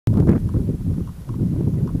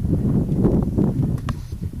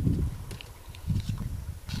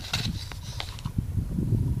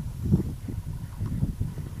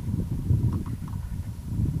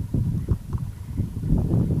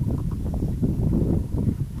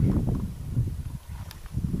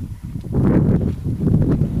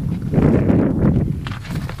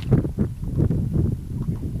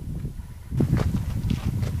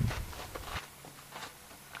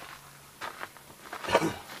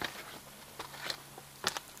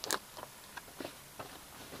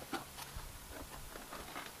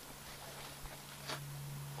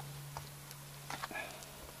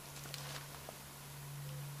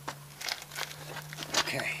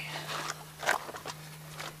Okay.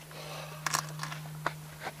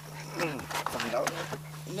 Find out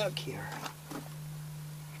a nook here.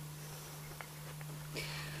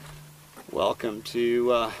 Welcome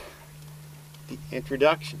to the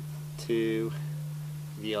introduction to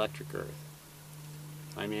the electric earth.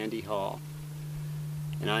 I'm Andy Hall,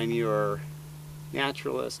 and I'm your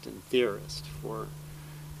naturalist and theorist for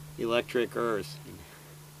electric earth, and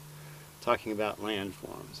talking about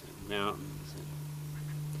landforms and mountains and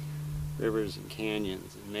rivers and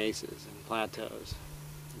canyons and mesas and plateaus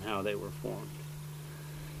and how they were formed.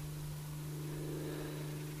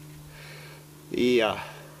 The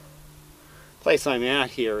place I'm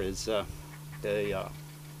at here is the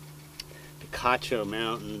Picacho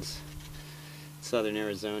Mountains, southern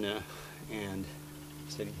Arizona, and I'm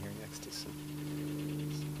sitting here next to some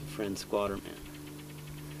friend squatterman.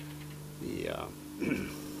 The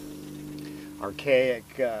archaic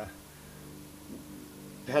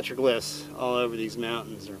petroglyphs all over these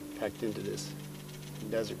mountains are pecked into this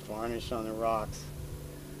desert varnish on the rocks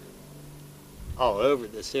all over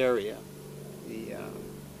this area.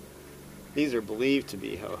 These are believed to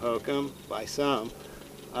be Hohokam by some.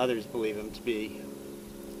 Others believe them to be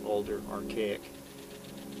older, archaic,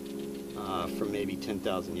 from maybe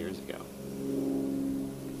 10,000 years ago.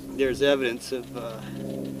 There's evidence of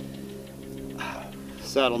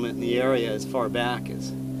settlement in the area as far back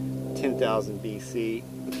as 10,000 BC.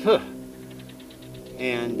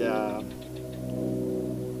 and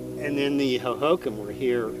then the Hohokam were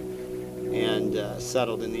here and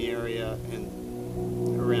settled in the area in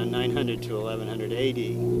around 900 to 1100 AD.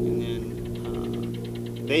 And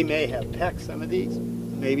then they may have pecked some of these.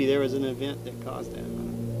 Maybe there was an event that caused that.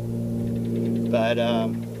 But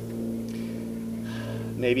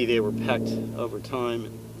maybe they were pecked over time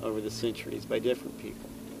and over the centuries by different people.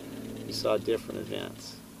 You saw different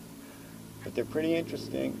events. But they're pretty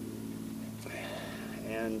interesting.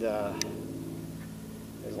 And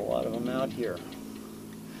there's a lot of them out here.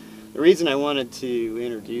 The reason I wanted to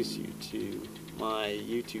introduce you to my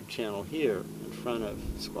YouTube channel here in front of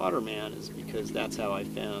Squatter Man is because that's how I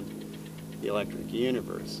found the Electric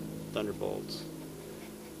Universe, Thunderbolts.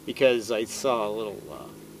 Because I saw a little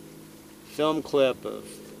film clip of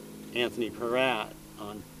Anthony Peratt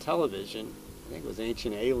on television. I think it was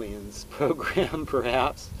Ancient Aliens program,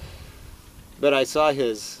 perhaps. But I saw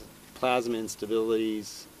his plasma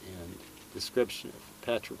instabilities and description of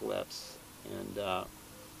petroglyphs. And,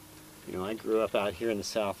 you know, I grew up out here in the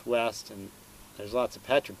Southwest, and there's lots of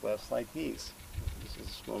petroglyphs like these. This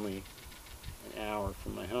is only an hour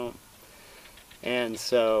from my home. And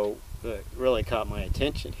so it really caught my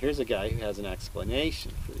attention. Here's a guy who has an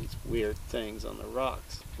explanation for these weird things on the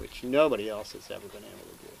rocks, which nobody else has ever been able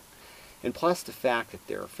to do. And plus the fact that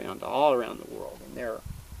they're found all around the world, and they're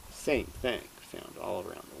the same thing, found all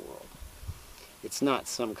around the world. It's not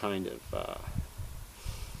some kind of,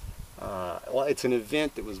 well, it's an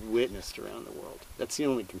event that was witnessed around the world. That's the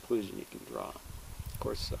only conclusion you can draw. Of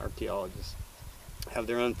course, archaeologists have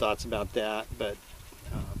their own thoughts about that, but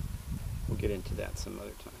we'll get into that some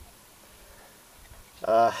other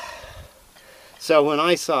time. So when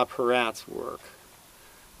I saw Peratt's work,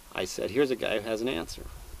 I said, here's a guy who has an answer.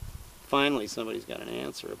 Finally, somebody's got an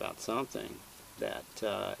answer about something that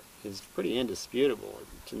is pretty indisputable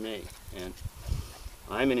to me. And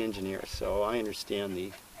I'm an engineer, so I understand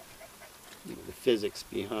the physics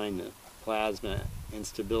behind the plasma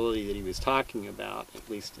instability that he was talking about, at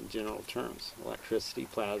least in general terms. Electricity,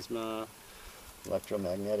 plasma,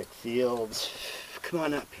 electromagnetic fields. Come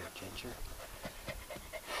on up here, Ginger.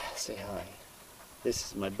 Say hi. This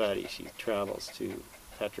is my buddy. She travels to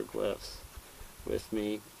petroglyphs with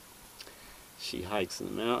me. She hikes in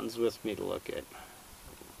the mountains with me to look at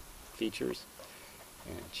features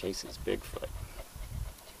and chases Bigfoot.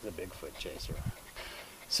 She's a Bigfoot chaser.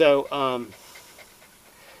 So,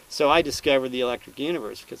 so I discovered the Electric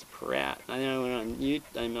Universe because of Peratt. I know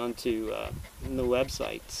I'm onto the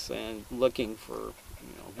websites and looking for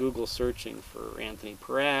Google searching for Anthony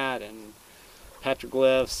Peratt and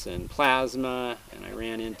petroglyphs and plasma, and I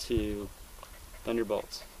ran into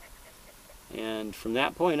thunderbolts. And from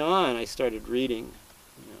that point on, I started reading,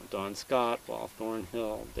 Don Scott, Walt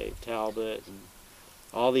Thornhill, Dave Talbot, and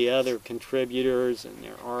all the other contributors and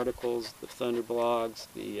their articles, the Thunder blogs,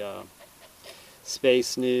 the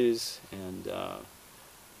Space News, and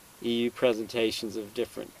EU presentations of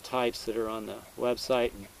different types that are on the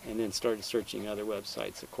website, and then started searching other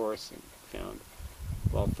websites, of course, and found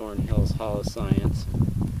Walt Thornhill's Holoscience,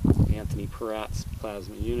 and Anthony Peratt's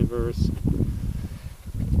Plasma Universe.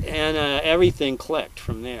 And everything clicked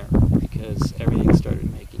from there, because everything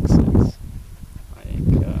started making sense. I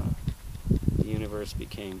think the universe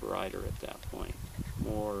became brighter at that point,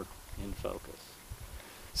 more in focus.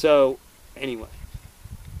 So, anyway,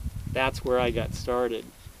 that's where I got started,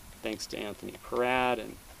 thanks to Anthony Peratt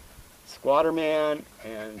and Squatterman.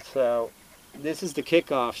 And so, this is the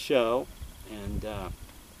kickoff show,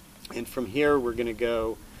 and from here we're going to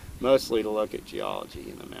go mostly to look at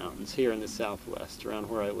geology in the mountains here in the Southwest, around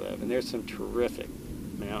where I live. And there's some terrific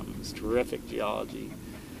mountains, terrific geology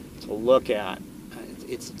to look at.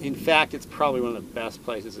 In fact, it's probably one of the best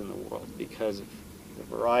places in the world because of the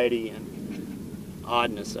variety and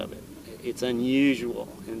oddness of it. It's unusual,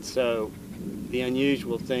 and so the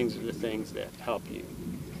unusual things are the things that help you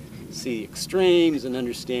see the extremes and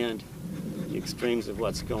understand the extremes of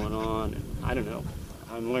what's going on. And I don't know,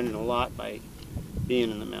 I'm learning a lot by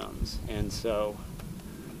being in the mountains, and so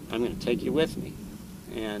I'm going to take you with me,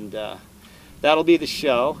 and that'll be the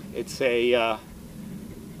show. It's a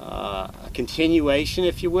continuation,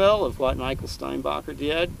 if you will, of what Michael Steinbacher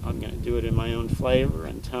did. I'm going to do it in my own flavor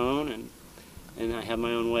and tone, and I have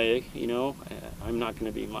my own way. I'm not going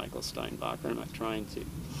to be Michael Steinbacher. I'm not trying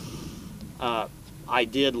to. I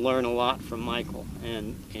did learn a lot from Michael,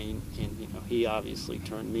 and he obviously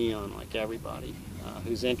turned me on, like everybody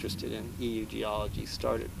who's interested in EU geology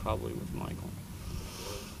started probably with Michael.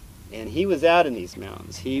 And he was out in these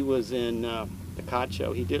mountains. He was in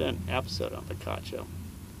Picacho. He did an episode on Picacho,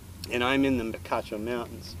 and I'm in the Picacho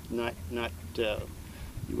Mountains. Not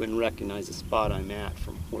you wouldn't recognize the spot I'm at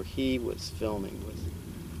from where he was filming. Was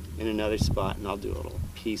in another spot, and I'll do a little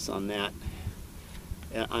piece on that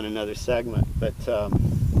on another segment. But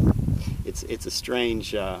it's a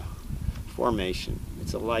strange formation.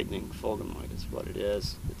 It's a lightning fulgumoid is what it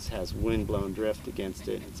is. It has wind-blown drift against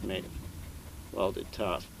it. It's made of welded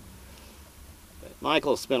tuff. But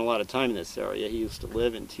Michael spent a lot of time in this area. He used to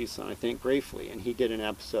live in Tucson, I think, briefly, and he did an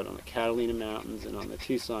episode on the Catalina Mountains and on the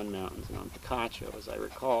Tucson Mountains and on Picacho, as I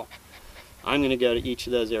recall. I'm going to go to each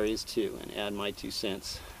of those areas too and add my 2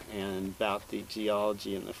 cents and about the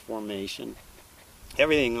geology and the formation.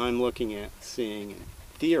 Everything I'm looking at, seeing, and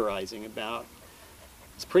theorizing about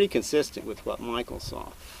is pretty consistent with what Michael saw.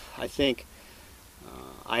 I think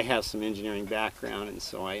I have some engineering background, and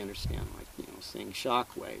so I understand, seeing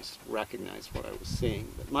shock waves, recognize what I was seeing.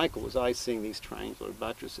 But Michael was always seeing these triangular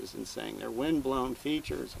buttresses and saying they're wind-blown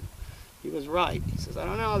features. And he was right. He says, I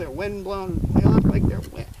don't know, they're wind-blown. They look like they're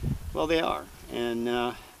wind. Well, they are.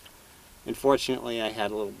 And unfortunately, I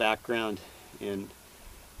had a little background in,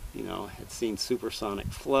 had seen supersonic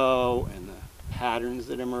flow and the patterns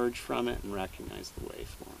that emerge from it and recognized the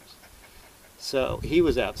waveforms. So he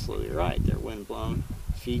was absolutely right. They're wind-blown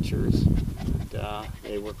features, and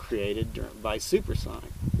they were created by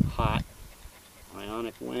supersonic, hot,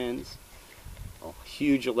 ionic winds. A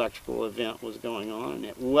huge electrical event was going on, and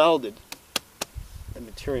it welded the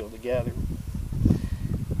material together.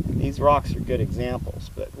 And these rocks are good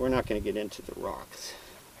examples, but we're not going to get into the rocks.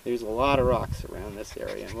 There's a lot of rocks around this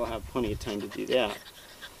area, and we'll have plenty of time to do that.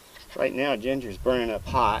 Right now, Ginger's burning up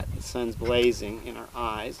hot. The sun's blazing in our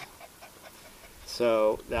eyes.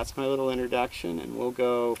 So that's my little introduction, and we'll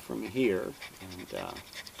go from here and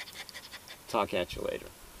talk at you later.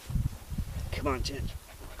 Come on, Ginger.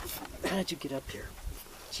 How did you get up here?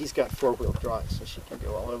 She's got four-wheel drive, so she can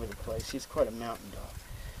go all over the place. She's quite a mountain dog.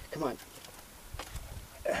 Come on.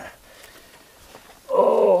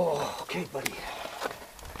 Oh, okay, buddy.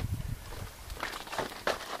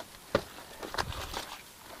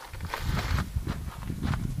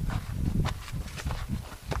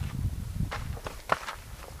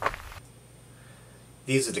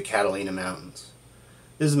 These are the Catalina Mountains.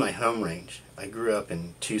 This is my home range. I grew up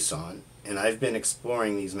in Tucson, and I've been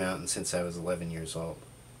exploring these mountains since I was 11 years old.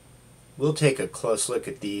 We'll take a close look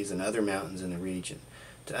at these and other mountains in the region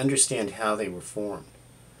to understand how they were formed.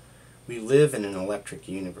 We live in an electric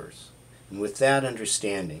universe, and with that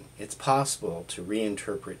understanding, it's possible to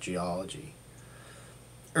reinterpret geology.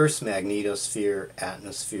 Earth's magnetosphere,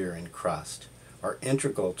 atmosphere, and crust are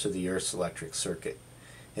integral to the Earth's electric circuit,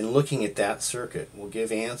 And looking at that circuit will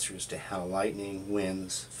give answers to how lightning,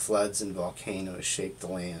 winds, floods, and volcanoes shape the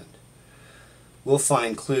land. We'll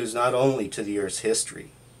find clues not only to the Earth's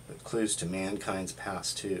history, but clues to mankind's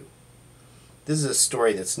past too. This is a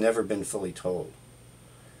story that's never been fully told.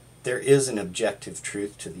 There is an objective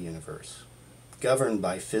truth to the universe, governed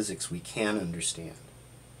by physics we can understand.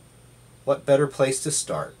 What better place to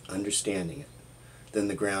start understanding it than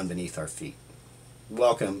the ground beneath our feet?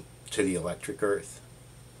 Welcome to the Electric Earth.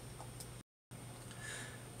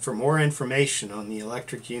 For more information on the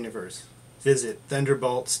electric universe, visit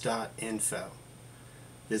thunderbolts.info.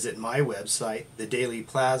 Visit my website,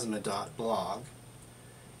 thedailyplasma.blog.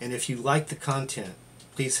 And if you like the content,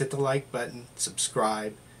 please hit the like button,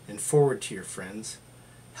 subscribe, and forward to your friends.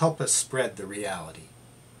 Help us spread the reality.